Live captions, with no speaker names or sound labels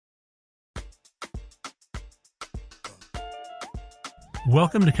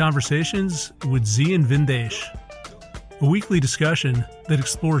Welcome to Conversations with Zi and Vindesh, a weekly discussion that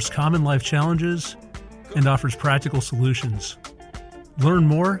explores common life challenges and offers practical solutions. Learn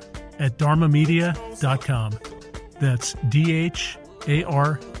more at dharmamedia.com. That's DHARMA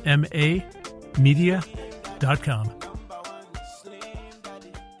media.com.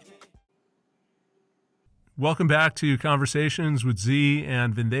 Welcome back to Conversations with Zi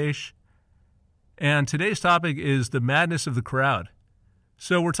and Vindesh. And today's topic is the madness of the crowd.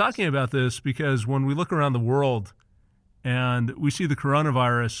 So we're talking about this because when we look around the world and we see the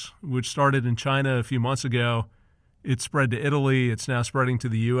coronavirus, which started in China a few months ago, it spread to Italy, it's now spreading to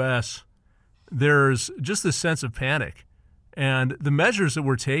the U.S., there's just this sense of panic. And the measures that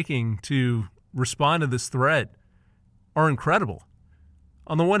we're taking to respond to this threat are incredible.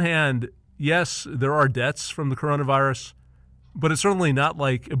 On the one hand, yes, there are deaths from the coronavirus, but it's certainly not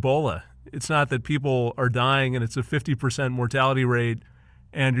like Ebola. It's not that people are dying and it's a 50% mortality rate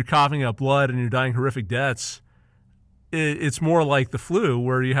and you're coughing up blood and you're dying horrific deaths. It's more like the flu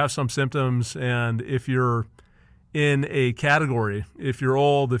where you have some symptoms, and if you're in a category, if you're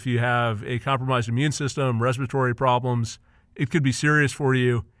old, if you have a compromised immune system, respiratory problems, it could be serious for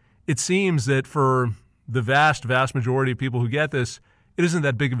you. It seems that for the vast majority of people who get this, it isn't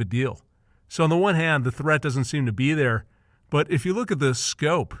that big of a deal. So on the one hand, the threat doesn't seem to be there, but if you look at the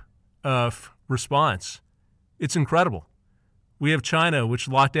scope of response, it's incredible. We have China, which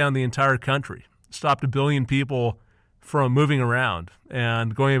locked down the entire country, stopped 1 billion people from moving around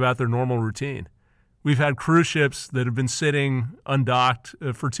and going about their normal routine. We've had cruise ships that have been sitting undocked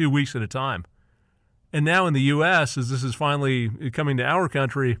for 2 weeks at a time. And now in the U.S., as this is finally coming to our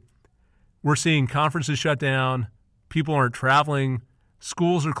country, we're seeing conferences shut down, people aren't traveling,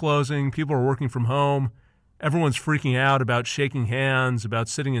 schools are closing, people are working from home, everyone's freaking out about shaking hands, about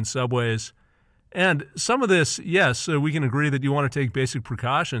sitting in subways. And some of this, yes, we can agree that you want to take basic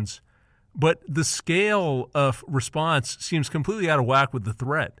precautions, but the scale of response seems completely out of whack with the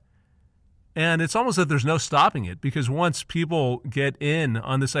threat. And it's almost that there's no stopping it, because once people get in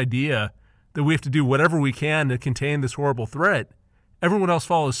on this idea that we have to do whatever we can to contain this horrible threat, everyone else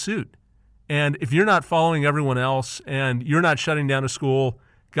follows suit. And if you're not following everyone else and you're not shutting down a school,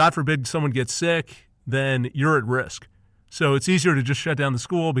 God forbid someone gets sick, then you're at risk. So it's easier to just shut down the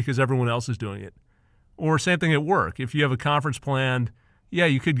school because everyone else is doing it. Or same thing at work. If you have a conference planned, yeah,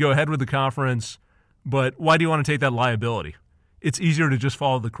 you could go ahead with the conference, but why do you want to take that liability? It's easier to just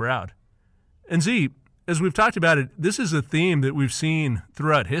follow the crowd. And Z, as we've talked about it, this is a theme that we've seen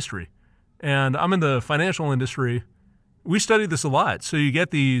throughout history. And I'm in the financial industry. We study this a lot. So you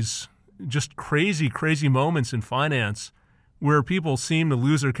get these just crazy moments in finance where people seem to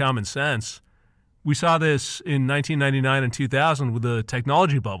lose their common sense. We saw this in 1999 and 2000 with the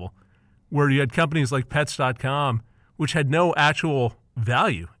technology bubble, where you had companies like Pets.com, which had no actual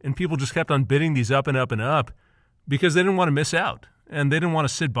value, and people just kept on bidding these up and up and up because they didn't want to miss out, and they didn't want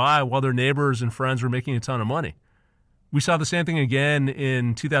to sit by while their neighbors and friends were making a ton of money. We saw the same thing again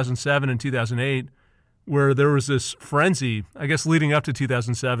in 2007 and 2008, where there was this frenzy, I guess leading up to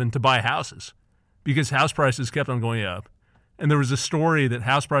 2007, to buy houses because house prices kept on going up. And there was a story that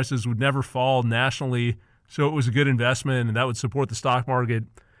house prices would never fall nationally, so it was a good investment and that would support the stock market.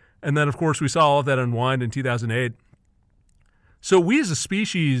 And then, of course, we saw all of that unwind in 2008. So we as a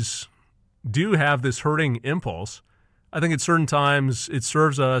species do have this herding impulse. I think at certain times it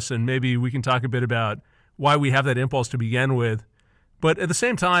serves us, and maybe we can talk a bit about why we have that impulse to begin with. But at the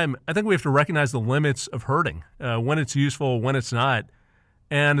same time, I think we have to recognize the limits of herding, when it's useful, when it's not.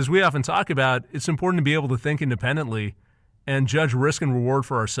 And as we often talk about, it's important to be able to think independently and judge risk and reward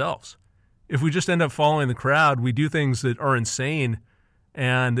for ourselves. If we just end up following the crowd, we do things that are insane,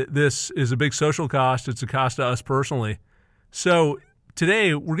 and this is a big social cost. It's a cost to us personally. So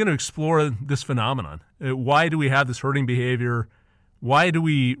today, we're going to explore this phenomenon. Why do we have this herding behavior? Why do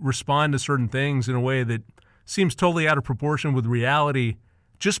we respond to certain things in a way that seems totally out of proportion with reality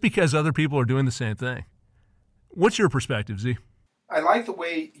just because other people are doing the same thing? What's your perspective, Z? I like the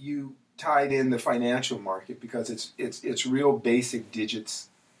way you tied in the financial market because it's real basic digits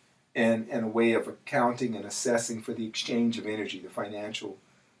and a way of accounting and assessing for the exchange of energy. The financial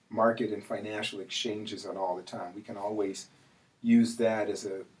market and financial exchanges on all the time. We can always use that as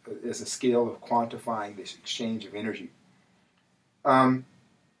a scale of quantifying this exchange of energy. What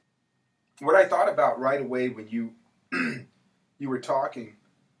I thought about right away when you were talking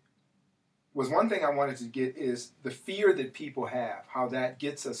was one thing I wanted to get is the fear that people have, how that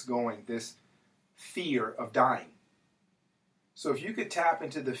gets us going, this fear of dying. So if you could tap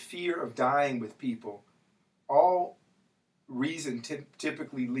into the fear of dying with people, all reason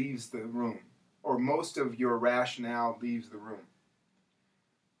typically leaves the room, or most of your rationale leaves the room.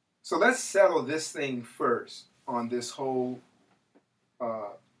 So let's settle this thing first on this whole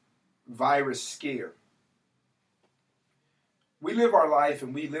virus scare. We live our life,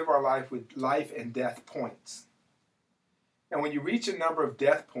 and we live our life with life and death points. And when you reach a number of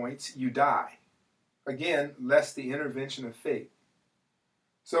death points, you die. Again, lest the intervention of fate.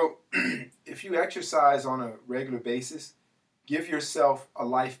 So if you exercise on a regular basis, give yourself a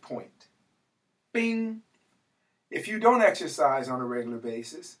life point. Bing! If you don't exercise on a regular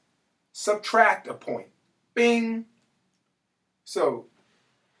basis, subtract a point. Bing! So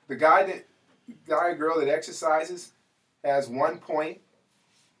the guy or girl that exercises has 1 point.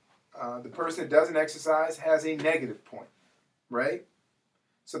 The person that doesn't exercise has a negative point, right?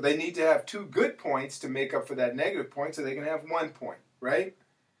 So they need to have 2 good points to make up for that negative point so they can have 1 point, right?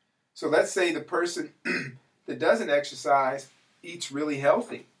 So let's say the person that doesn't exercise eats really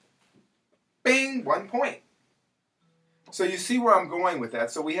healthy. Bing, 1 point. So you see where I'm going with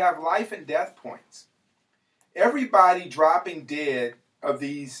that. So we have life and death points. Everybody dropping dead of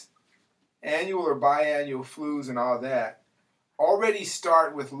these annual or biannual flus and all that already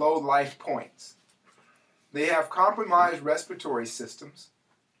start with low life points. They have compromised respiratory systems.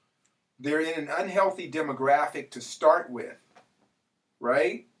 They're in an unhealthy demographic to start with,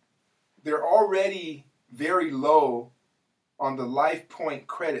 right? They're already very low on the life point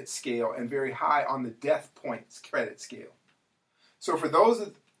credit scale and very high on the death points credit scale. So for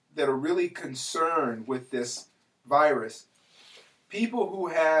those that are really concerned with this virus, people who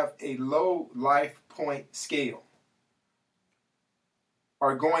have a low life point scale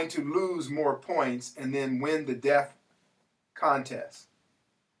are going to lose more points and then win the death contest.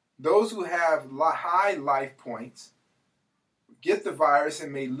 Those who have high life points get the virus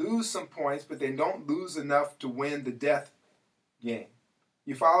and may lose some points, but they don't lose enough to win the death game.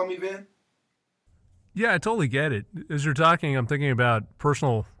 You follow me, Vin? Yeah, I totally get it. As you're talking, I'm thinking about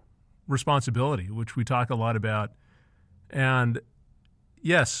personal responsibility, which we talk a lot about. And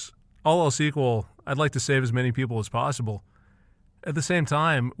yes, all else equal, I'd like to save as many people as possible. At the same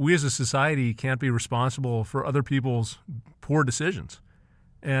time, we as a society can't be responsible for other people's poor decisions.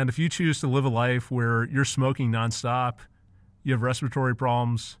 And if you choose to live a life where you're smoking nonstop, you have respiratory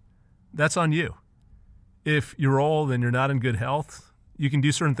problems, that's on you. If you're old and you're not in good health, you can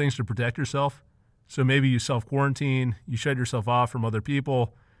do certain things to protect yourself. So maybe you self-quarantine, you shut yourself off from other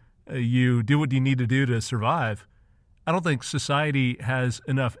people, you do what you need to do to survive. I don't think society has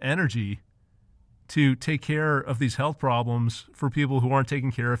enough energy to take care of these health problems for people who aren't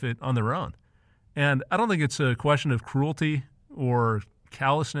taking care of it on their own. And I don't think it's a question of cruelty or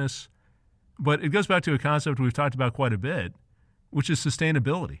callousness, but it goes back to a concept we've talked about quite a bit, which is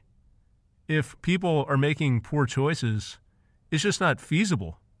sustainability. If people are making poor choices, it's just not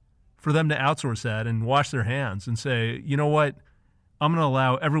feasible for them to outsource that and wash their hands and say, you know what, I'm going to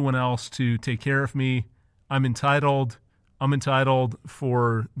allow everyone else to take care of me. I'm entitled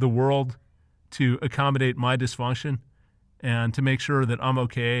for the world to accommodate my dysfunction and to make sure that I'm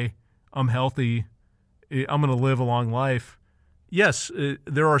okay, I'm healthy, I'm going to live a long life. Yes,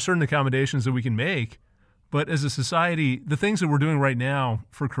 there are certain accommodations that we can make, but as a society, the things that we're doing right now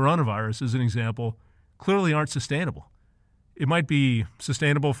for coronavirus, as an example, clearly aren't sustainable. It might be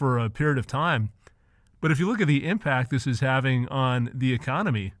sustainable for a period of time, but if you look at the impact this is having on the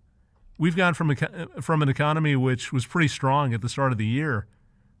economy, we've gone from an economy which was pretty strong at the start of the year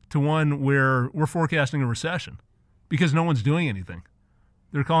to one where we're forecasting a recession because no one's doing anything.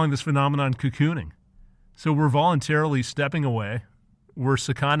 They're calling this phenomenon cocooning. So we're voluntarily stepping away. We're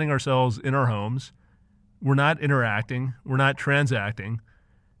seconding ourselves in our homes. We're not interacting. We're not transacting.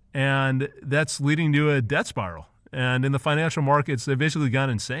 And that's leading to a debt spiral. And in the financial markets, they've basically gone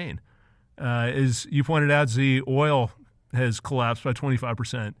insane. As you pointed out, Zi, oil has collapsed by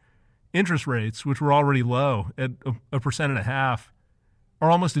 25%. Interest rates, which were already low at 1.5%,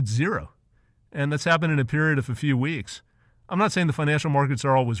 are almost at zero. And that's happened in a period of a few weeks. I'm not saying the financial markets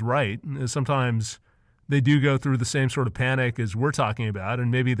are always right. Sometimes they do go through the same sort of panic as we're talking about, and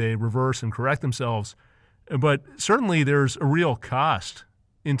maybe they reverse and correct themselves. But certainly there's a real cost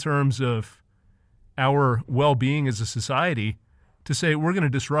in terms of our well-being as a society to say we're going to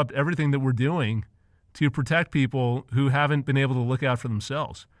disrupt everything that we're doing to protect people who haven't been able to look out for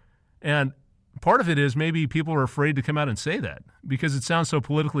themselves. And part of it is maybe people are afraid to come out and say that because it sounds so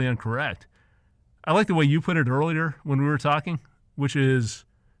politically incorrect. I like the way you put it earlier when we were talking, which is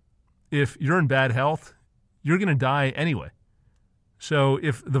if you're in bad health, you're going to die anyway. So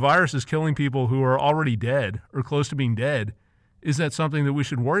if the virus is killing people who are already dead or close to being dead, is that something that we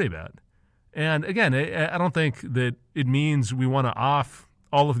should worry about? And again, I don't think that it means we want to off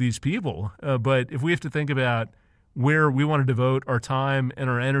all of these people. But if we have to think about where we want to devote our time and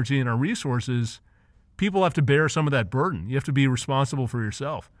our energy and our resources, people have to bear some of that burden. You have to be responsible for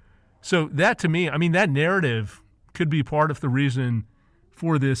yourself. So that, to me, I mean, that narrative could be part of the reason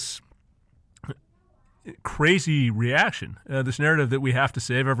for this crazy reaction, this narrative that we have to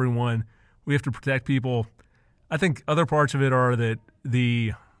save everyone, we have to protect people. I think other parts of it are that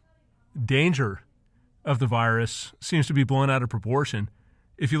the danger of the virus seems to be blown out of proportion.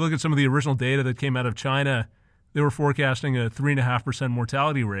 If you look at some of the original data that came out of China, they were forecasting a 3.5%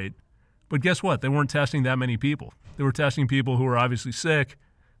 mortality rate. But guess what? They weren't testing that many people. They were testing people who were obviously sick.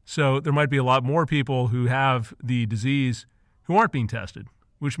 So there might be a lot more people who have the disease who aren't being tested,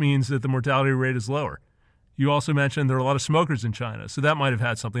 which means that the mortality rate is lower. You also mentioned there are a lot of smokers in China, so that might have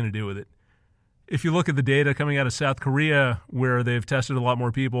had something to do with it. If you look at the data coming out of South Korea, where they've tested a lot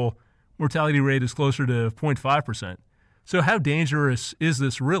more people, mortality rate is closer to 0.5%. So how dangerous is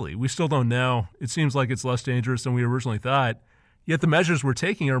this really? We still don't know. It seems like it's less dangerous than we originally thought, yet the measures we're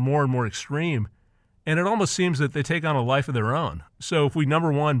taking are more and more extreme, and it almost seems that they take on a life of their own. So if we,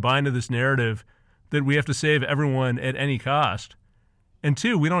 number one, buy into this narrative that we have to save everyone at any cost, and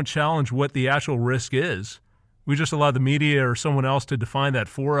two, we don't challenge what the actual risk is, we just allow the media or someone else to define that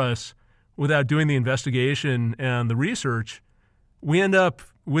for us without doing the investigation and the research, we end up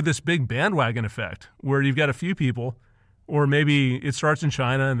with this big bandwagon effect where you've got a few people, or maybe it starts in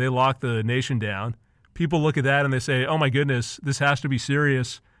China and they lock the nation down. People look at that and they say, oh my goodness, this has to be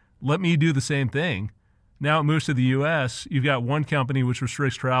serious. Let me do the same thing. Now it moves to the U.S. You've got one company which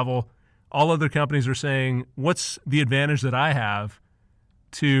restricts travel. All other companies are saying, what's the advantage that I have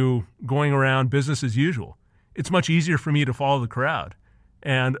to going around business as usual? It's much easier for me to follow the crowd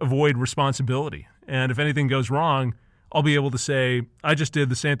and avoid responsibility. And if anything goes wrong, I'll be able to say, I just did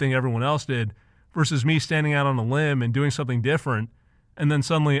the same thing everyone else did, versus me standing out on a limb and doing something different. And then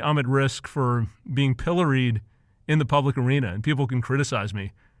suddenly I'm at risk for being pilloried in the public arena and people can criticize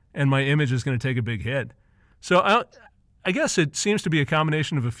me and my image is going to take a big hit. So I guess it seems to be a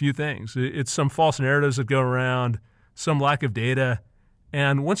combination of a few things. It's some false narratives that go around, some lack of data.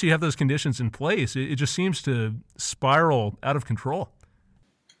 And once you have those conditions in place, it just seems to spiral out of control.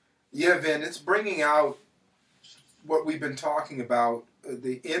 Yeah, Vin, it's bringing out what we've been talking about,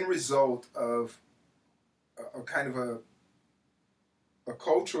 the end result of a kind of a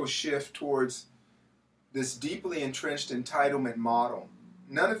cultural shift towards this deeply entrenched entitlement model.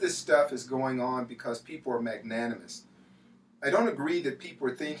 None of this stuff is going on because people are magnanimous. I don't agree that people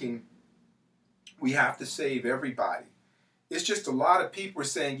are thinking we have to save everybody. It's just a lot of people are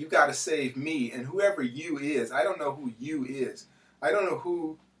saying, you got to save me, and whoever you is, I don't know who you is. I don't know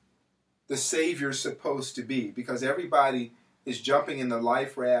who the savior's supposed to be, because everybody is jumping in the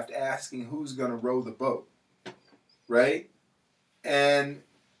life raft asking who's going to row the boat, right? And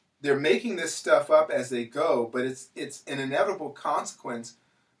they're making this stuff up as they go, but it's an inevitable consequence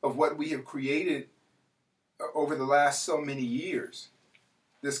of what we have created over the last so many years.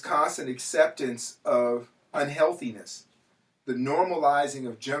 This constant acceptance of unhealthiness, the normalizing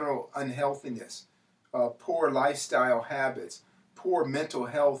of general unhealthiness, poor lifestyle habits, poor mental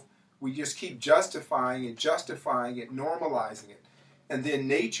health. We just keep justifying it, normalizing it. And then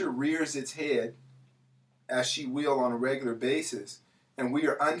nature rears its head, as she will on a regular basis, and we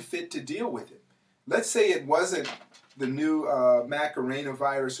are unfit to deal with it. Let's say it wasn't the new Macarena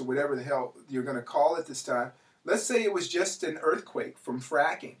virus or whatever the hell you're going to call it this time. Let's say it was just an earthquake from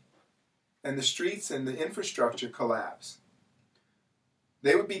fracking and the streets and the infrastructure collapse.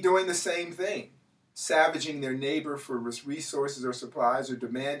 They would be doing the same thing, savaging their neighbor for resources or supplies, or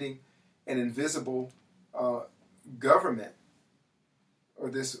demanding an invisible government, or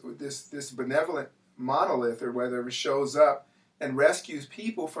this benevolent monolith or whatever shows up and rescues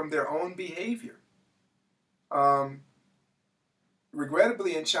people from their own behavior.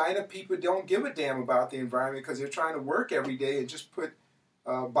 Regrettably, in China, people don't give a damn about the environment because they're trying to work every day and just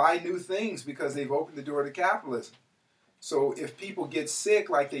buy new things because they've opened the door to capitalism. So if people get sick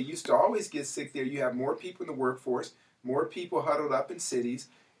like they used to always get sick there, you have more people in the workforce, more people huddled up in cities,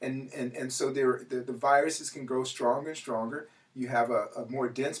 and so the viruses can grow stronger and stronger. You have a more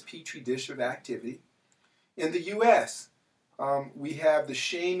dense petri dish of activity. In the U.S., we have the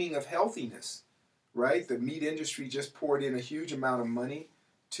shaming of healthiness, right? The meat industry just poured in a huge amount of money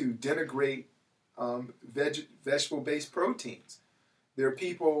to denigrate vegetable-based proteins. There are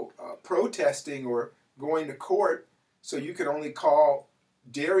people protesting or going to court so you can only call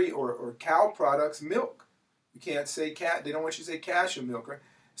dairy or cow products milk. You can't say they don't want you to say cashew milk, right?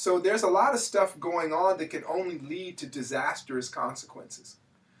 So there's a lot of stuff going on that can only lead to disastrous consequences.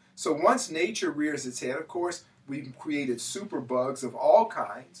 So once nature rears its head, of course, we've created superbugs of all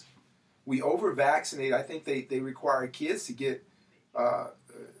kinds, We over-vaccinate. I think they require kids to get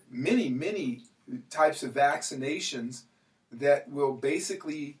many types of vaccinations that will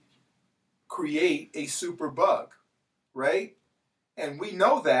basically create a super bug, right? And we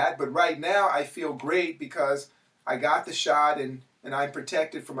know that, but right now I feel great because I got the shot and I'm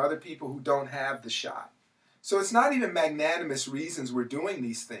protected from other people who don't have the shot. So it's not even magnanimous reasons we're doing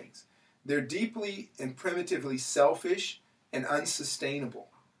these things. They're deeply and primitively selfish and unsustainable.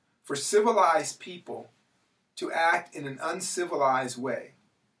 For civilized people to act in an uncivilized way,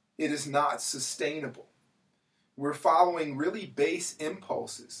 it is not sustainable. We're following really base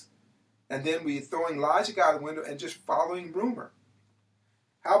impulses, and then we're throwing logic out the window and just following rumor.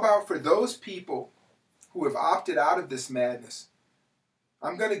 How about for those people who have opted out of this madness?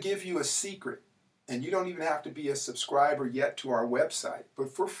 I'm going to give you a secret, and you don't even have to be a subscriber yet to our website,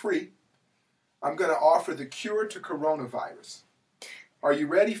 but for free, I'm going to offer the cure to coronavirus. Are you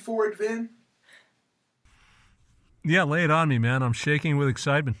ready for it, Vin? Yeah, lay it on me, man. I'm shaking with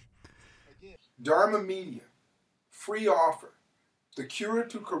excitement. Dharma Media, free offer, the cure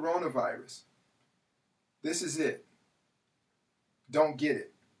to coronavirus. This is it. Don't get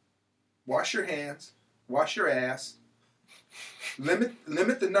it. Wash your hands, wash your ass,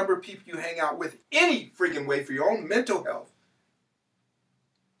 limit the number of people you hang out with any friggin' way for your own mental health.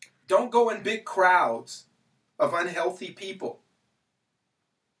 Don't go in big crowds of unhealthy people.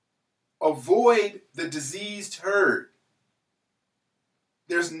 Avoid the diseased herd.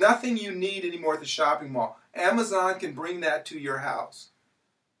 There's nothing you need anymore at the shopping mall. Amazon can bring that to your house.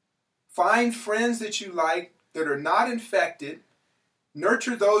 Find friends that you like that are not infected.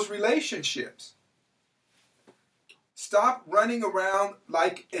 Nurture those relationships. Stop running around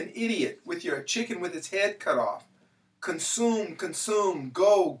like an idiot with your chicken with its head cut off. Consume,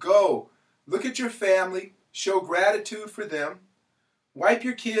 go. Look at your family. Show gratitude for them. Wipe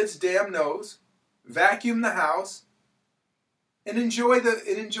your kids' damn nose. Vacuum the house. And enjoy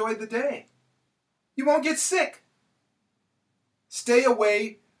the day. You won't get sick. Stay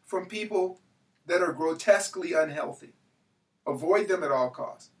away from people that are grotesquely unhealthy. Avoid them at all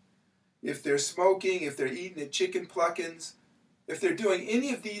costs. If they're smoking, if they're eating at chicken pluckins, if they're doing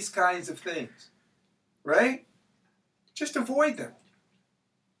any of these kinds of things, right? Just avoid them.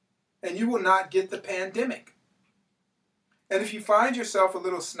 And you will not get the pandemic. And if you find yourself a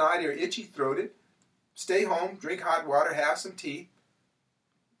little snotty or itchy-throated, stay home, drink hot water, have some tea,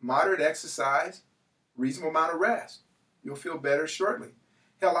 moderate exercise, reasonable amount of rest. You'll feel better shortly.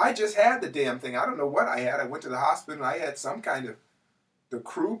 Hell, I just had the damn thing. I don't know what I had. I went to the hospital and I had some kind of the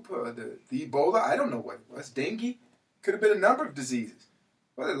croup, the Ebola. I don't know what it was. Dengue. Could have been a number of diseases.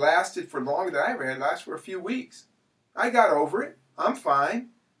 Well, it lasted for longer than I ever had. It lasted for a few weeks. I got over it. I'm fine.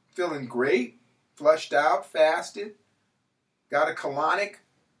 Feeling great. Flushed out. Fasted. Got a colonic.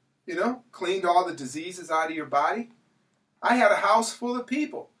 Cleaned all the diseases out of your body. I had a house full of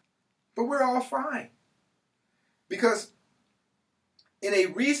people. But we're all fine. Because in a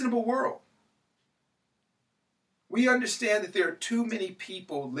reasonable world, we understand that there are too many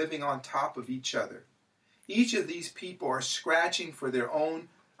people living on top of each other. Each of these people are scratching for their own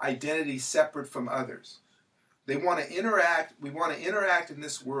identity separate from others. They want to interact. We want to interact in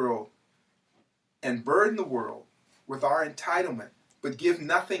this world and burden the world with our entitlement, but give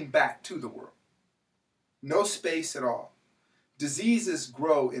nothing back to the world. No space at all. Diseases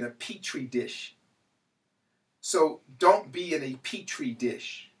grow in a petri dish. So don't be in a petri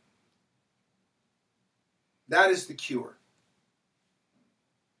dish. That is the cure.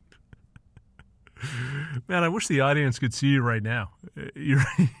 Man, I wish the audience could see you right now. You're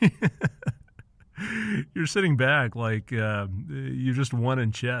sitting back like you just won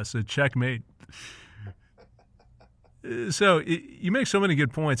in chess, a checkmate. So you make so many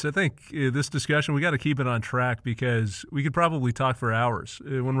good points. I think this discussion, we got to keep it on track because we could probably talk for hours.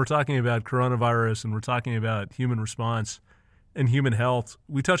 When we're talking about coronavirus and we're talking about human response and human health,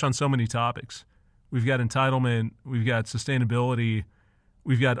 we touch on so many topics. We've got entitlement, we've got sustainability,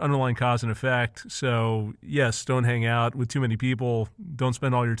 we've got underlying cause and effect. So yes, don't hang out with too many people. Don't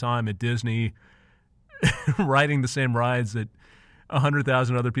spend all your time at Disney riding the same rides that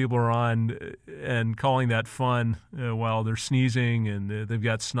 100,000 other people are on and calling that fun while they're sneezing and they've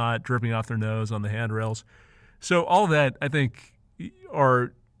got snot dripping off their nose on the handrails. So all of that, I think,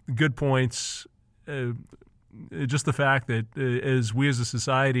 are good points. Just the fact that as we as a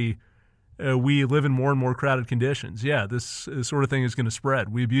society, we live in more and more crowded conditions. Yeah, this sort of thing is going to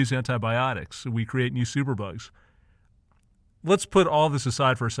spread. We abuse antibiotics. We create new superbugs. Let's put all this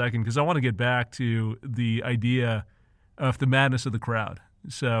aside for a second because I want to get back to the idea of the madness of the crowd.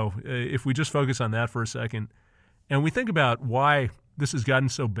 So if we just focus on that for a second and we think about why this has gotten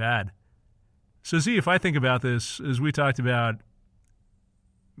so bad, So, Z, if I think about this, as we talked about,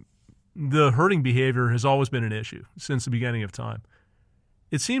 the herding behavior has always been an issue since the beginning of time.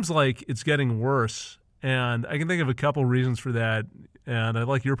 It seems like it's getting worse, and I can think of a couple reasons for that, and I'd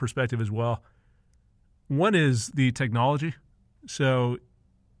like your perspective as well. One is the technology. So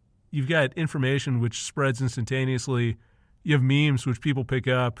you've got information which spreads instantaneously. You have memes which people pick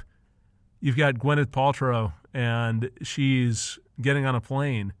up. You've got Gwyneth Paltrow, and she's getting on a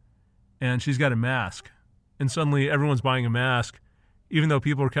plane, and she's got a mask. And suddenly everyone's buying a mask, even though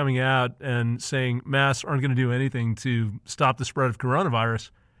people are coming out and saying masks aren't going to do anything to stop the spread of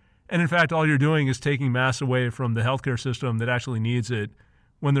coronavirus. And in fact, all you're doing is taking masks away from the healthcare system that actually needs it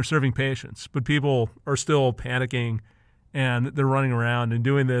when they're serving patients. But people are still panicking, and they're running around and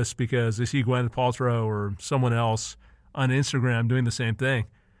doing this because they see Gwyneth Paltrow or someone else on Instagram doing the same thing.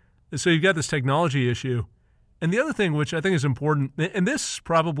 So you've got this technology issue. And the other thing, which I think is important, and this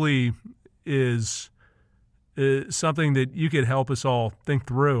probably is something that you could help us all think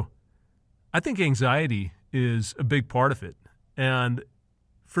through. I think anxiety is a big part of it. And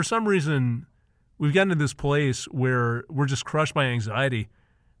for some reason, we've gotten to this place where we're just crushed by anxiety.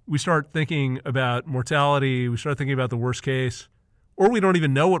 We start thinking about mortality. We start thinking about the worst case, or we don't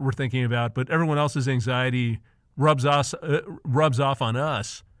even know what we're thinking about, but everyone else's anxiety rubs off on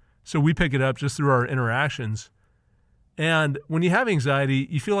us. So we pick it up just through our interactions. And when you have anxiety,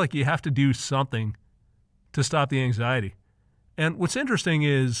 you feel like you have to do something to stop the anxiety. And what's interesting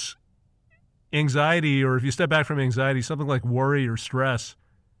is anxiety, or if you step back from anxiety, something like worry or stress,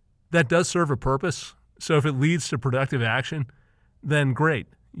 that does serve a purpose. So if it leads to productive action, then great.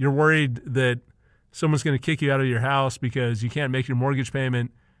 You're worried that someone's going to kick you out of your house because you can't make your mortgage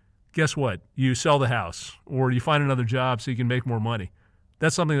payment. Guess what? You sell the house, or you find another job so you can make more money.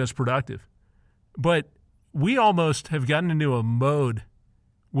 That's something that's productive. But we almost have gotten into a mode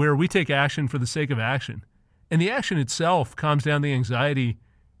where we take action for the sake of action. And the action itself calms down the anxiety,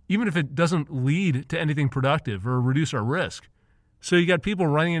 even if it doesn't lead to anything productive or reduce our risk. So you got people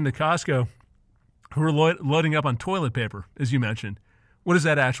running into Costco who are loading up on toilet paper, as you mentioned. What does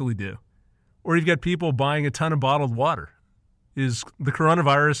that actually do? Or you've got people buying a ton of bottled water. Is the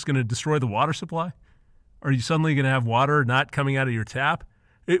coronavirus going to destroy the water supply? Are you suddenly going to have water not coming out of your tap?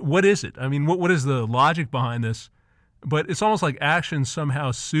 What is it? I mean, what is the logic behind this? But it's almost like action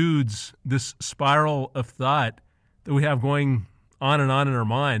somehow soothes this spiral of thought that we have going on in our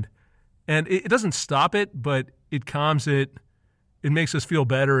mind. And it doesn't stop it, but it calms it. It makes us feel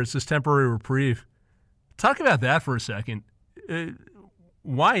better. It's this temporary reprieve. Talk about that for a second.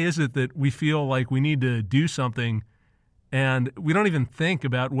 Why is it that we feel like we need to do something and we don't even think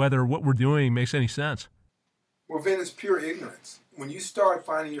about whether what we're doing makes any sense? Well, Vin, it's pure ignorance. When you start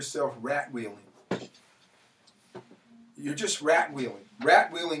finding yourself rat-wheeling, you're just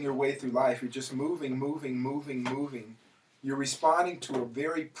rat-wheeling your way through life. You're just moving. You're responding to a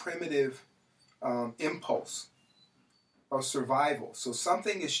very primitive impulse of survival. So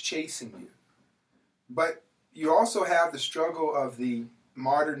something is chasing you. But you also have the struggle of the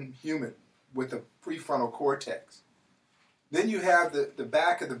modern human with the prefrontal cortex. Then you have the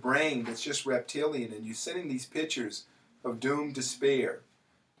back of the brain that's just reptilian, and you're sending these pictures of doomed despair.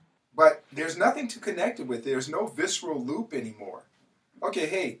 But there's nothing to connect it with. There's no visceral loop anymore. Okay,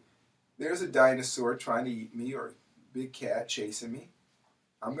 hey, there's a dinosaur trying to eat me, or a big cat chasing me.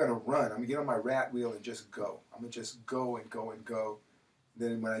 I'm going to run. I'm going to get on my rat wheel and just go. I'm going to just go and go and go.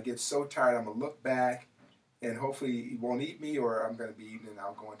 Then when I get so tired, I'm going to look back, and hopefully he won't eat me, or I'm going to be eaten and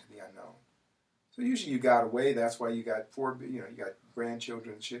I'll go into the unknown. So usually you got away. That's why you got you got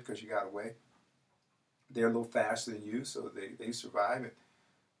grandchildren and shit, because you got away. They're a little faster than you, so they survive it.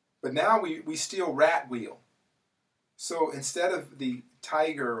 But now we still rat wheel. So instead of the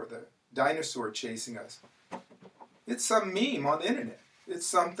tiger or the dinosaur chasing us, it's some meme on the internet. It's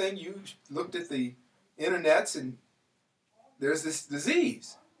something you looked at the internets and there's this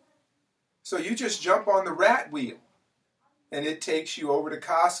disease. So you just jump on the rat wheel and it takes you over to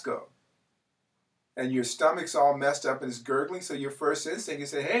Costco. And your stomach's all messed up and it's gurgling, so your first instinct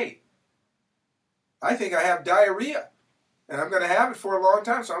is to say, hey, I think I have diarrhea. And I'm going to have it for a long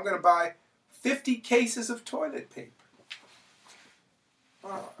time, so I'm going to buy 50 cases of toilet paper.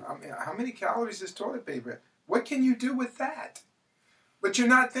 Wow, I mean, how many calories is toilet paper? What can you do with that? But you're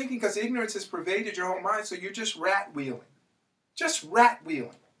not thinking, because ignorance has pervaded your whole mind, so you're just rat-wheeling. Just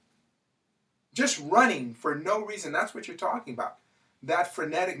rat-wheeling. Just running for no reason. That's what you're talking about. That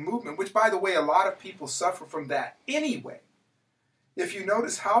frenetic movement, which, by the way, a lot of people suffer from that anyway. If you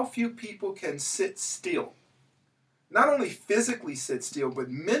notice how few people can sit still, not only physically sit still, but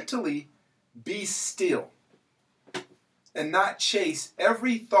mentally be still and not chase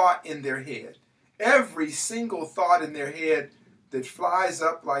every thought in their head. every single thought in their head that flies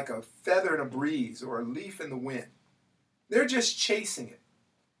up like a feather in a breeze or a leaf in the wind. They're just chasing it.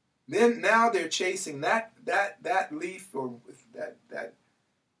 Then now they're chasing that leaf or that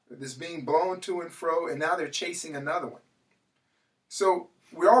that's being blown to and fro, and now they're chasing another one. So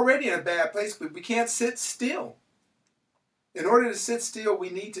we're already in a bad place, but we can't sit still. In order to sit still, we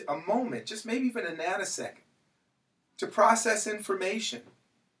need a moment, just maybe even a nanosecond, to process information,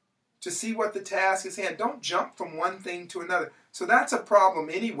 to see what the task is at hand. Don't jump from one thing to another. So that's a problem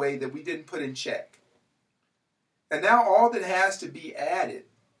anyway that we didn't put in check. And now all that has to be added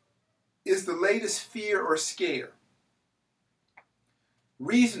is the latest fear or scare.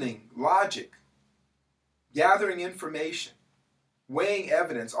 Reasoning, logic, gathering information, weighing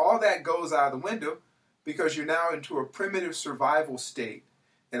evidence, all that goes out of the window because you're now into a primitive survival state.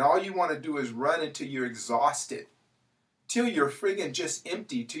 And all you want to do is run until you're exhausted, till you're friggin' just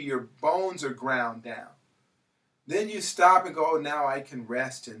empty, till your bones are ground down. Then you stop and go, oh, now I can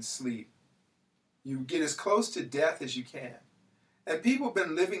rest and sleep. You get as close to death as you can. And people have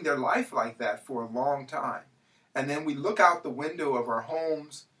been living their life like that for a long time. And then we look out the window of our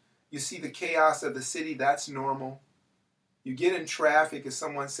homes. You see the chaos of the city. That's normal. You get in traffic, as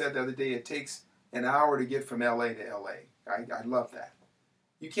someone said the other day, it takes an hour to get from LA to LA. I love that.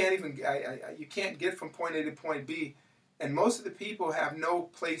 You can't get from point A to point B. And most of the people have no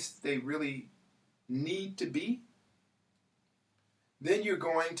place they really need to be. Then you're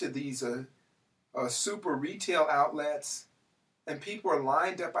going to these super retail outlets, and people are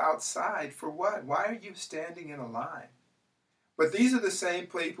lined up outside for what? Why are you standing in a line? But these are the same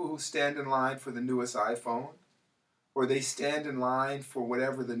people who stand in line for the newest iPhone, or they stand in line for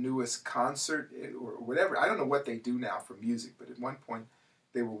whatever the newest concert, or whatever. I don't know what they do now for music, but at one point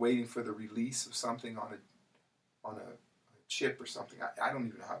they were waiting for the release of something on a chip or something. I don't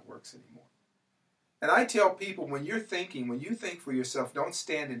even know how it works anymore. And I tell people, when you think for yourself, don't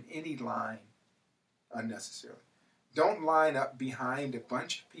stand in any line unnecessarily. Don't line up behind a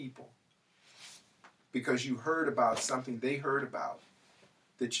bunch of people because you heard about something they heard about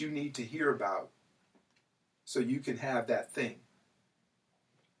that you need to hear about so you can have that thing.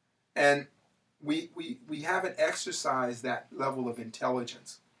 And we haven't exercised that level of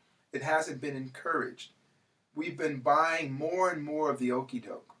intelligence. It hasn't been encouraged. We've been buying more and more of the okie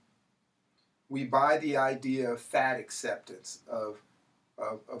doke. We buy the idea of fat acceptance, of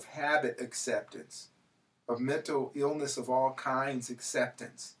habit acceptance, of mental illness of all kinds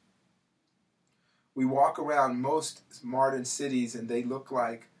acceptance. We walk around most modern cities and they look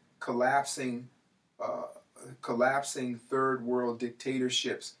like collapsing third world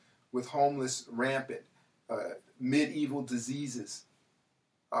dictatorships with homeless rampant, medieval diseases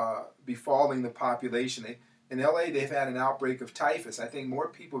befalling the population. In LA, they've had an outbreak of typhus. I think more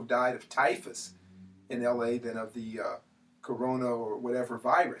people have died of typhus in LA than of the corona or whatever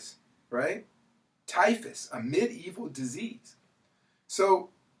virus, right? Typhus, a medieval disease. So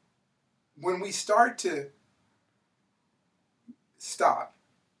when we start to stop,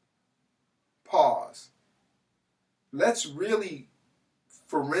 pause, let's really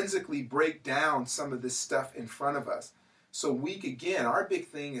forensically break down some of this stuff in front of us. So our big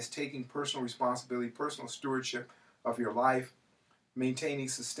thing is taking personal responsibility, personal stewardship of your life, maintaining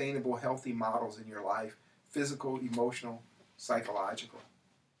sustainable, healthy models in your life, physical, emotional, psychological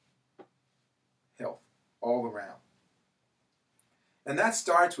health, all around. And that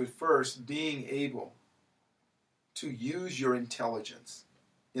starts with first being able to use your intelligence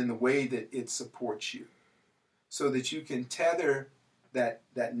in the way that it supports you, so that you can tether that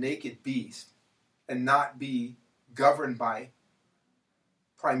naked beast and not be governed by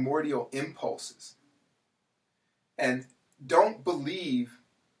primordial impulses. And don't believe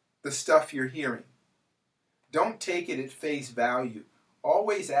the stuff you're hearing. Don't take it at face value.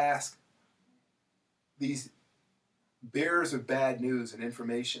 Always ask these bearers of bad news and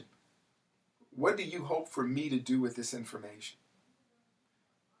information, what do you hope for me to do with this information?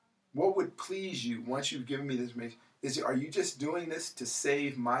 What would please you once you've given me this information? Are you just doing this to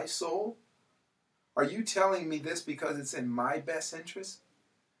save my soul? Are you telling me this because it's in my best interest?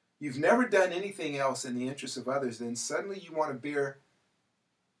 You've never done anything else in the interest of others, then suddenly you want to bear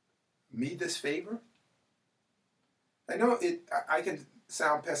me this favor? I know I can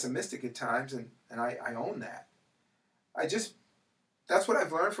sound pessimistic at times, and I own that. That's what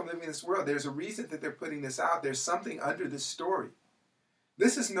I've learned from living in this world. There's a reason that they're putting this out. There's something under this story.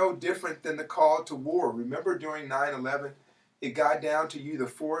 This is no different than the call to war. Remember during 9/11, it got down to you, the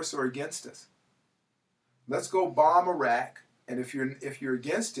force or against us. Let's go bomb Iraq, and if you're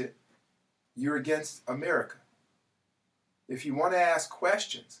against it, you're against America. If you want to ask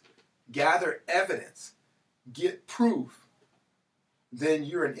questions, gather evidence, get proof, then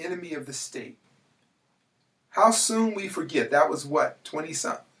you're an enemy of the state. How soon we forget. That was what,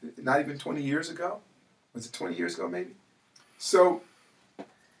 20-something, not even 20 years ago? Was it 20 years ago maybe? So,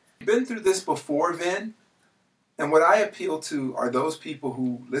 been through this before, Vin, and what I appeal to are those people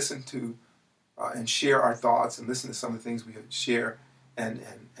who listen to and share our thoughts and listen to some of the things we share and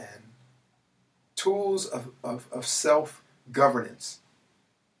tools of self-governance.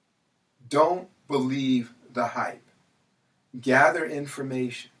 Don't believe the hype. Gather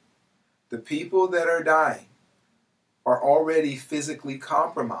information. The people that are dying are already physically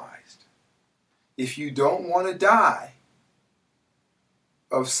compromised. If you don't want to die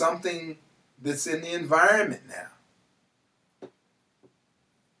of something that's in the environment now,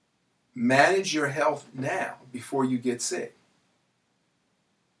 manage your health now before you get sick.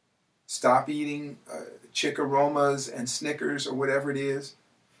 Stop eating Chick-A-Romas and Snickers or whatever it is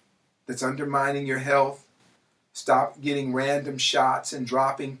that's undermining your health. Stop getting random shots and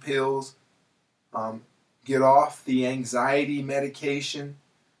dropping pills. Get off the anxiety medication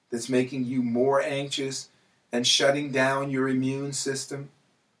that's making you more anxious and shutting down your immune system.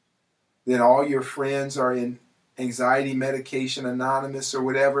 Then all your friends are in anxiety medication anonymous or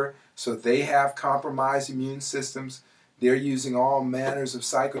whatever, so they have compromised immune systems. They're using all manners of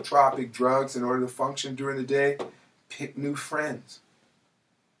psychotropic drugs in order to function during the day. Pick new friends.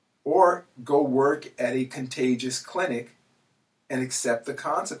 Or go work at a contagious clinic and accept the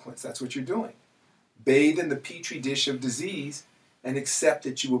consequence. That's what you're doing. Bathe in the petri dish of disease and accept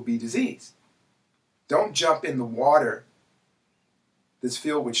that you will be diseased. Don't jump in the water that's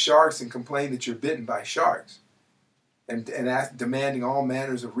filled with sharks and complain that you're bitten by sharks and demanding all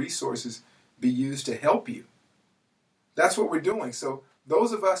manners of resources be used to help you. That's what we're doing. So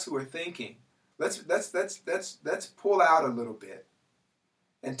those of us who are thinking, let's pull out a little bit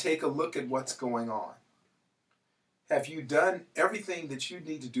and take a look at what's going on. Have you done everything that you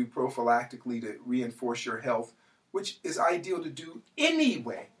need to do prophylactically to reinforce your health, which is ideal to do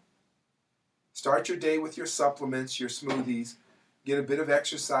anyway? Start your day with your supplements, your smoothies, get a bit of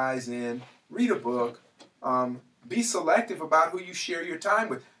exercise in, read a book, be selective about who you share your time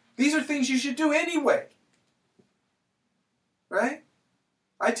with. These are things you should do anyway. Right?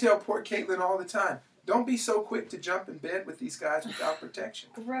 I tell poor Caitlin all the time, don't be so quick to jump in bed with these guys without protection.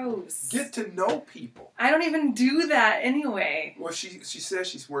 Gross. Get to know people. I don't even do that anyway. Well, she says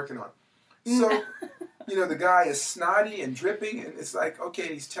she's working on it. So, the guy is snotty and dripping, and it's like,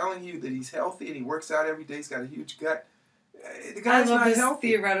 okay, he's telling you that he's healthy and he works out every day, he's got a huge gut. The guy's I love not this healthy.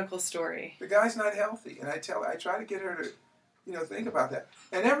 theoretical story. The guy's not healthy. And I try to get her to, think about that.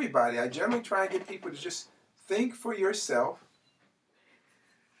 And everybody, I generally try and get people to just think for yourself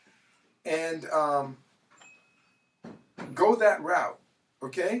and go that route,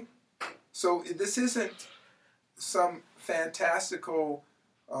 okay? So this isn't some fantastical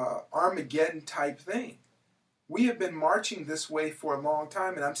Armageddon type thing. We have been marching this way for a long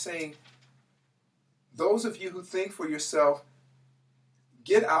time, and I'm saying, those of you who think for yourself,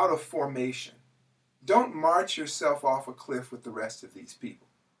 get out of formation. Don't march yourself off a cliff with the rest of these people.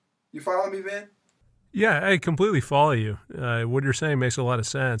 You follow me, Vin? Yeah, I completely follow you. What you're saying makes a lot of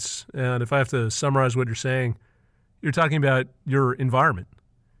sense. And if I have to summarize what you're saying, you're talking about your environment.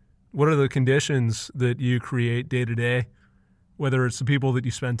 What are the conditions that you create day to day? Whether it's the people that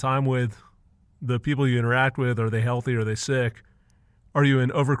you spend time with, the people you interact with, are they healthy, are they sick? Are you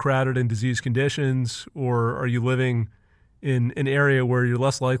in overcrowded and diseased conditions, or are you living in an area where you're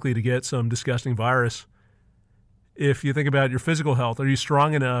less likely to get some disgusting virus? If you think about your physical health, are you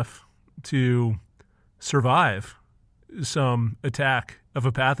strong enough to survive some attack of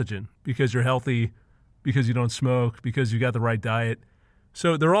a pathogen because you're healthy, because you don't smoke, because you got the right diet?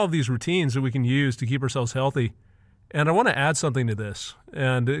 So there are all these routines that we can use to keep ourselves healthy. And I want to add something to this.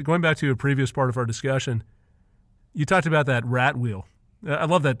 And going back to a previous part of our discussion, you talked about that rat wheel. I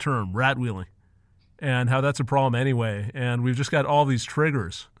love that term, rat wheeling, and how that's a problem anyway. And we've just got all these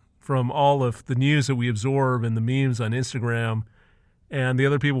triggers from all of the news that we absorb and the memes on Instagram and the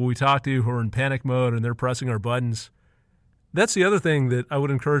other people we talk to who are in panic mode and they're pressing our buttons. That's the other thing that I would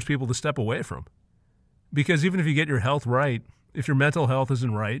encourage people to step away from. Because even if you get your health right, if your mental health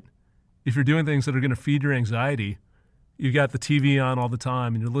isn't right, if you're doing things that are going to feed your anxiety, you got the TV on all the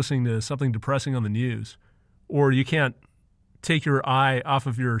time and you're listening to something depressing on the news, or you can't take your eye off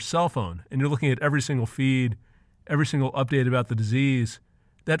of your cell phone and you're looking at every single feed, every single update about the disease,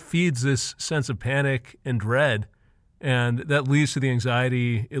 that feeds this sense of panic and dread, and that leads to the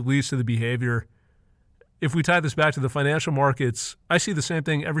anxiety, it leads to the behavior. If we tie this back to the financial markets, I see the same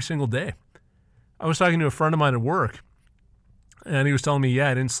thing every single day. I was talking to a friend of mine at work And he was telling me, yeah,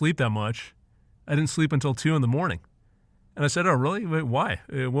 I didn't sleep that much. I didn't sleep until 2 in the morning. And I said, oh, really? Wait, why?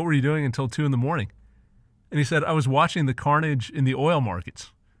 What were you doing until 2 in the morning? And he said, I was watching the carnage in the oil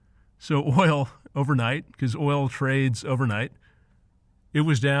markets. So oil overnight, because oil trades overnight, it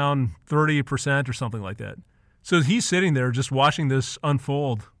was down 30% or something like that. So he's sitting there just watching this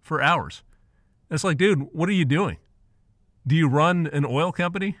unfold for hours. And it's like, dude, what are you doing? Do you run an oil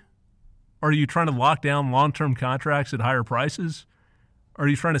company? Are you trying to lock down long-term contracts at higher prices? Are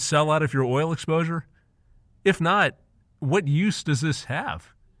you trying to sell out of your oil exposure? If not, what use does this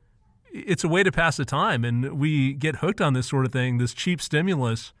have? It's a way to pass the time, and we get hooked on this sort of thing, this cheap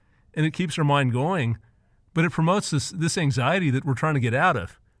stimulus, and it keeps our mind going, but it promotes this anxiety that we're trying to get out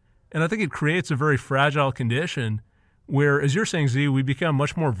of. And I think it creates a very fragile condition where, as you're saying, Z, we become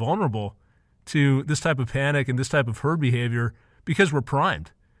much more vulnerable to this type of panic and this type of herd behavior because we're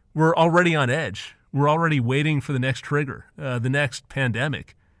primed. We're already on edge. We're already waiting for the next trigger, the next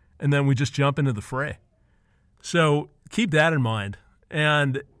pandemic, and then we just jump into the fray. So keep that in mind.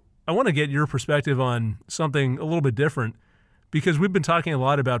 And I want to get your perspective on something a little bit different because we've been talking a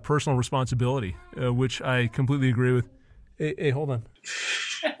lot about personal responsibility, which I completely agree with. Hey, hold on.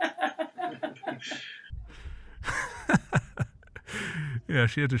 Yeah,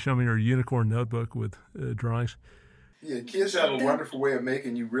 she had to show me her unicorn notebook with drawings. Yeah, kids have a wonderful way of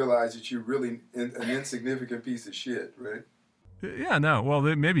making you realize that you're really an insignificant piece of shit, right? Yeah, no. Well,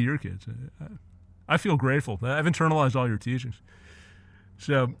 maybe your kids. I feel grateful. I've internalized all your teachings.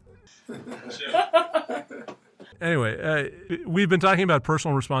 So, anyway, we've been talking about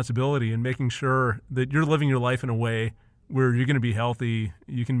personal responsibility and making sure that you're living your life in a way where you're going to be healthy,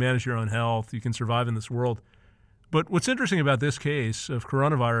 you can manage your own health, you can survive in this world. But what's interesting about this case of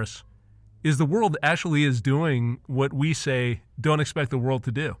coronavirus is the world actually is doing what we say don't expect the world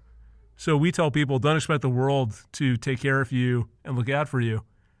to do. So we tell people don't expect the world to take care of you and look out for you.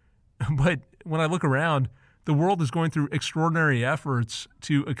 But when I look around, the world is going through extraordinary efforts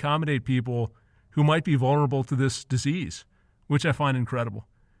to accommodate people who might be vulnerable to this disease, which I find incredible.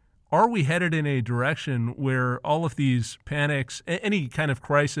 Are we headed in a direction where all of these panics, any kind of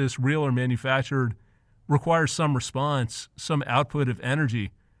crisis, real or manufactured, requires some response, some output of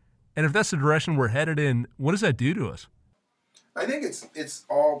energy? And if that's the direction we're headed in, what does that do to us? I think it's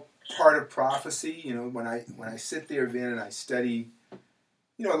all part of prophecy. You know, when I sit there, Vin, and I study,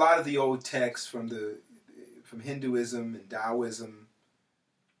 you know, a lot of the old texts from Hinduism and Taoism,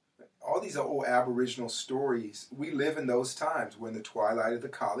 all these old Aboriginal stories, we live in those times. We're in the twilight of the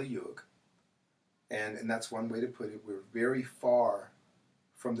Kali Yuga. And that's one way to put it. We're very far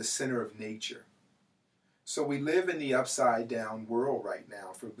from the center of nature. So we live in the upside down world right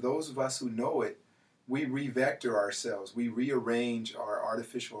now. For those of us who know it, we revector ourselves. We rearrange our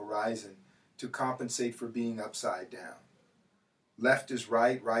artificial horizon to compensate for being upside down. Left is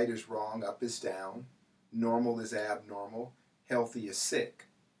right, right is wrong, up is down, normal is abnormal, healthy is sick.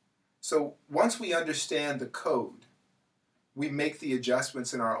 So once we understand the code, we make the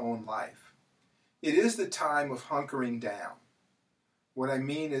adjustments in our own life. It is the time of hunkering down. What I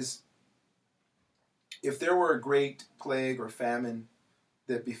mean is, if there were a great plague or famine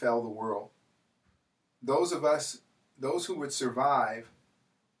that befell the world, those who would survive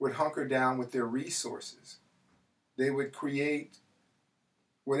would hunker down with their resources. They would create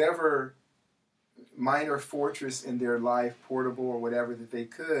whatever minor fortress in their life, portable or whatever, that they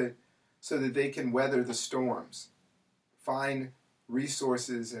could, so that they can weather the storms, find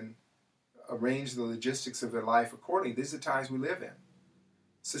resources, and arrange the logistics of their life accordingly. These are the times we live in.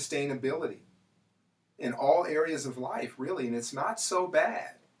 Sustainability in all areas of life, really, and it's not so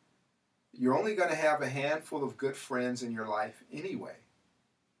bad. You're only going to have a handful of good friends in your life anyway.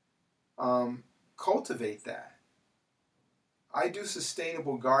 Cultivate that. I do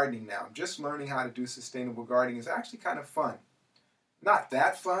sustainable gardening now. Just learning how to do sustainable gardening is actually kind of fun. Not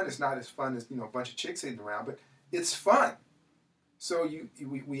that fun. It's not as fun as, a bunch of chicks sitting around, but it's fun. So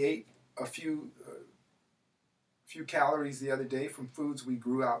we ate a few calories the other day from foods we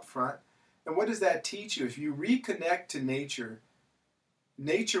grew out front. And what does that teach you? If you reconnect to nature,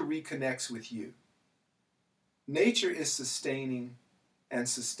 nature reconnects with you. Nature is sustaining and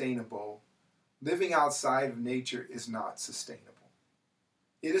sustainable. Living outside of nature is not sustainable.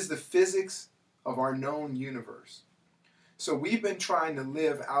 It is the physics of our known universe. So we've been trying to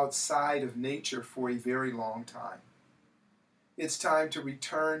live outside of nature for a very long time. It's time to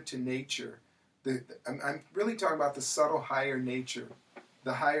return to nature. I'm really talking about the subtle higher nature,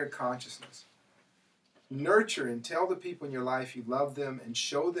 the higher consciousness. Nurture and tell the people in your life you love them and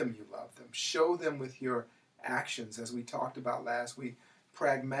show them you love them. Show them with your actions, as we talked about last week.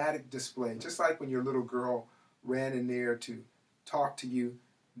 Pragmatic display. Just like when your little girl ran in there to talk to you,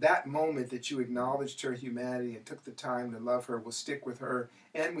 that moment that you acknowledged her humanity and took the time to love her will stick with her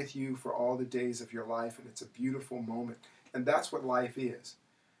and with you for all the days of your life, and it's a beautiful moment. And that's what life is.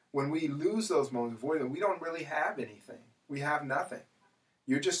 When we lose those moments, avoid them, we don't really have anything. We have nothing.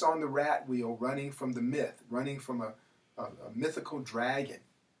 You're just on the rat wheel running from the myth, running from a mythical dragon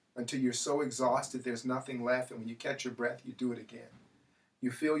until you're so exhausted there's nothing left, and when you catch your breath, you do it again.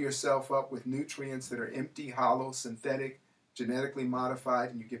 You fill yourself up with nutrients that are empty, hollow, synthetic, genetically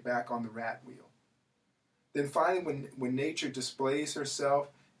modified, and you get back on the rat wheel. Then finally, when nature displays herself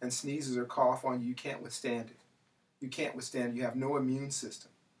and sneezes or coughs on you, you can't withstand it. You can't withstand it. You have no immune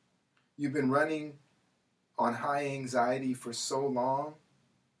system. You've been running on high anxiety for so long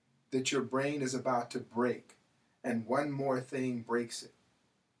that your brain is about to break, and one more thing breaks it.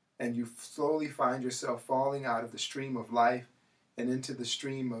 And you slowly find yourself falling out of the stream of life and into the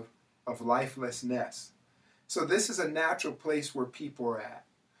stream of lifelessness. So this is a natural place where people are at.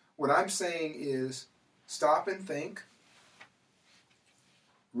 What I'm saying is stop and think.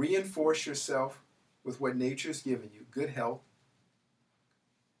 Reinforce yourself with what nature's given you. Good health,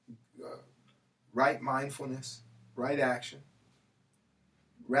 right mindfulness, right action.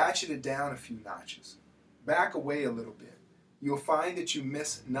 Ratchet it down a few notches. Back away a little bit. You'll find that you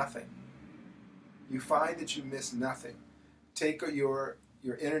miss nothing. You find that you miss nothing. Take your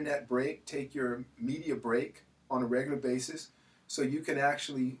internet break, take your media break on a regular basis so you can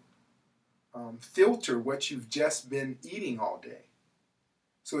actually filter what you've just been eating all day.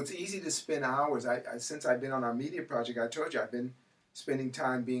 So it's easy to spend hours. Since I've been on our media project, I told you I've been spending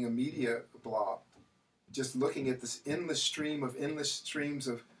time being a media blob, just looking at this endless streams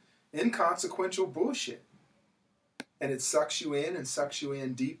of inconsequential bullshit. And it sucks you in and sucks you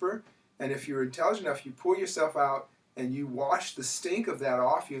in deeper. And if you're intelligent enough, you pull yourself out and you wash the stink of that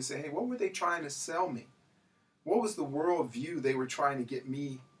off you and say, hey, what were they trying to sell me? What was the worldview they were trying to get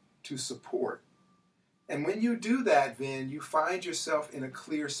me to support? And when you do that, Vin, you find yourself in a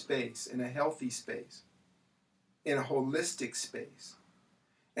clear space, in a healthy space, in a holistic space.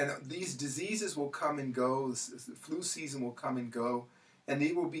 And these diseases will come and go, the flu season will come and go, and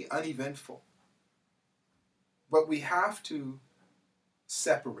they will be uneventful. But we have to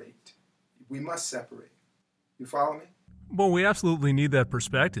separate. We must separate. You follow me? Well, we absolutely need that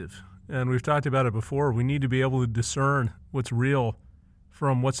perspective. And we've talked about it before. We need to be able to discern what's real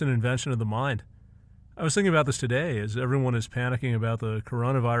from what's an invention of the mind. I was thinking about this today as everyone is panicking about the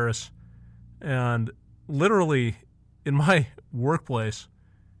coronavirus. And literally in my workplace,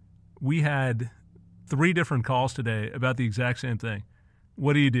 we had 3 different calls today about the exact same thing.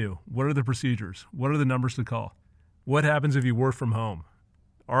 What do you do? What are the procedures? What are the numbers to call? What happens if you work from home?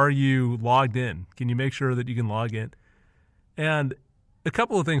 Are you logged in? Can you make sure that you can log in? And a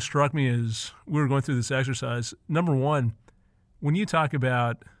couple of things struck me as we were going through this exercise. Number one, when you talk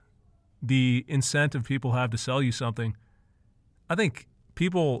about the incentive people have to sell you something, I think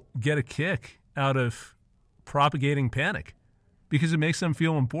people get a kick out of propagating panic because it makes them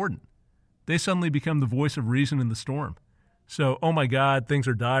feel important. They suddenly become the voice of reason in the storm. So, oh my God, things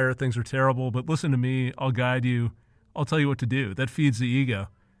are dire, things are terrible, but listen to me, I'll guide you, I'll tell you what to do. That feeds the ego,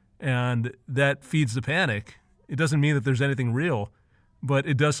 and that feeds the panic. It doesn't mean that there's anything real, but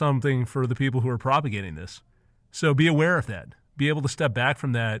it does something for the people who are propagating this. So be aware of that. Be able to step back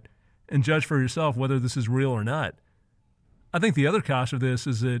from that and judge for yourself whether this is real or not. I think the other cost of this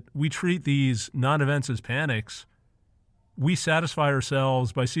is that we treat these non-events as panics. We satisfy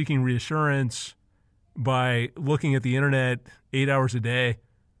ourselves by seeking reassurance, by looking at the internet 8 hours a day.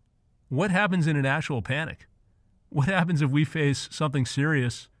 What happens in an actual panic? What happens if we face something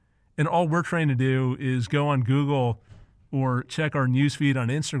serious and all we're trying to do is go on Google or check our newsfeed on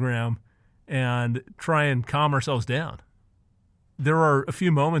Instagram and try and calm ourselves down? There are a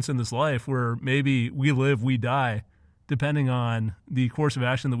few moments in this life where maybe we live, we die, depending on the course of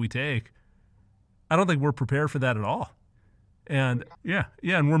action that we take. I don't think we're prepared for that at all. And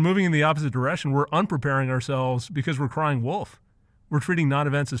and we're moving in the opposite direction. We're unpreparing ourselves because we're crying wolf. We're treating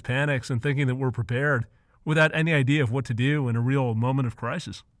non-events as panics and thinking that we're prepared without any idea of what to do in a real moment of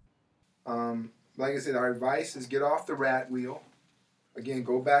crisis. Like I said, our advice is get off the rat wheel. Again,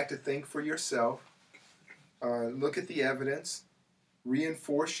 go back to think for yourself. Look at the evidence.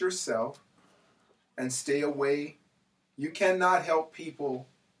 Reinforce yourself and stay away. You cannot help people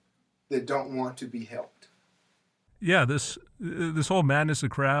that don't want to be helped. Yeah, this whole madness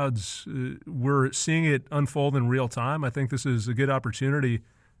of crowds, we're seeing it unfold in real time. I think this is a good opportunity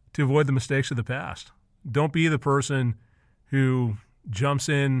to avoid the mistakes of the past. Don't be the person who jumps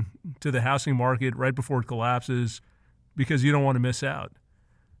in to the housing market right before it collapses because you don't want to miss out.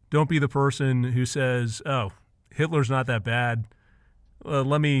 Don't be the person who says, oh, Hitler's not that bad.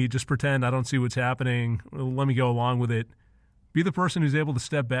 Let me just pretend I don't see what's happening. Let me go along with it. Be the person who's able to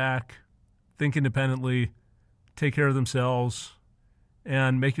step back, think independently, take care of themselves,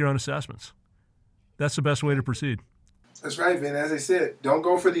 and make your own assessments. That's the best way to proceed. That's right, Vin. As I said, don't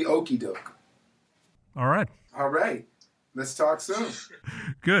go for the okie doke. All right. All right. Let's talk soon.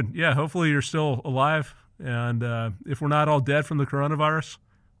 Good. Yeah, hopefully you're still alive. And if we're not all dead from the coronavirus,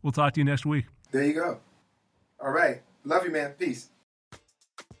 we'll talk to you next week. There you go. All right. Love you, man. Peace.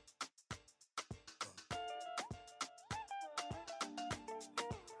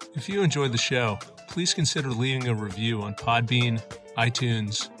 If you enjoyed the show, please consider leaving a review on Podbean,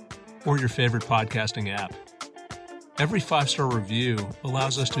 iTunes, or your favorite podcasting app. Every 5-star review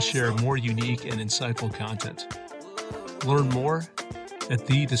allows us to share more unique and insightful content. Learn more at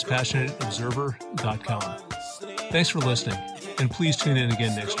thedispassionateobserver.com. Thanks for listening, and please tune in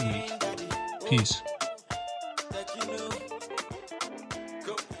again next week. Peace.